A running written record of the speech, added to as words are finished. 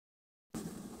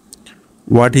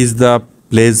What is the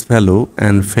place value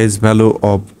and face value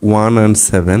of 1 and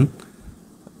 7?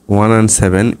 1 and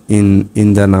 7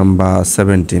 in the number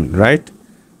 17, right?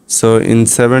 So in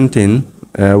 17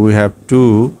 we have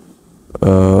two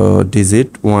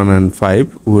digit 1 and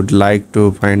 5. We would like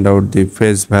to find out the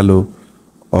face value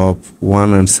of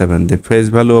 1 and 7. The face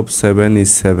value of 7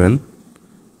 is 7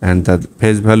 and the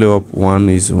face value of 1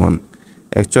 is 1.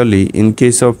 Actually, in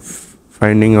case of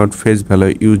finding out face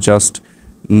value, you just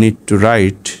need to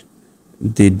write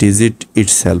the digit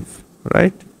itself,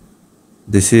 right?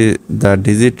 This is the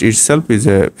digit itself is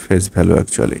a face value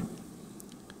actually.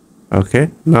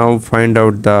 Okay, now find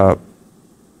out the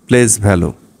place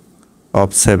value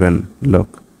of 7.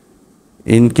 Look,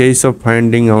 in case of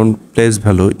finding out place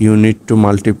value, you need to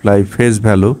multiply face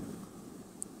value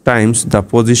times the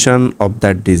position of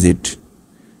that digit.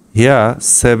 Here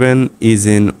 7 is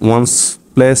in ones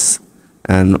place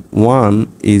and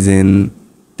 1 is in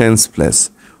tens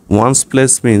place. Ones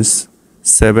place means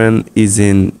 7 is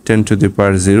in 10 to the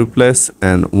power 0 place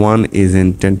and 1 is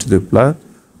in 10 to the power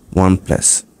 1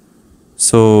 place.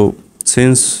 So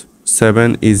since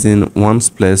 7 is in ones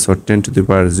place or 10 to the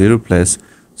power 0 place,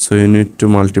 so you need to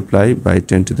multiply by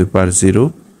 10 to the power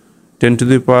 0. 10 to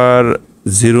the power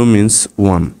 0 means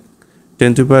 1.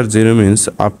 10 to the power 0 means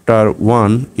after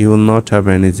 1 you will not have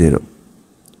any 0.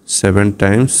 7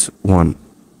 times 1.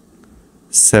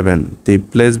 7. The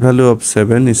place value of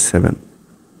 7 is 7.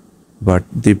 But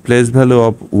the place value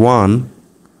of 1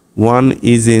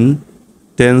 is in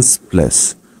tens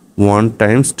place. 1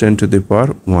 times 10 to the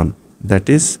power 1. That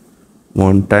is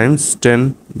 1 times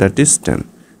 10, that is 10.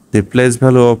 The place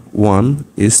value of 1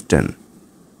 is 10.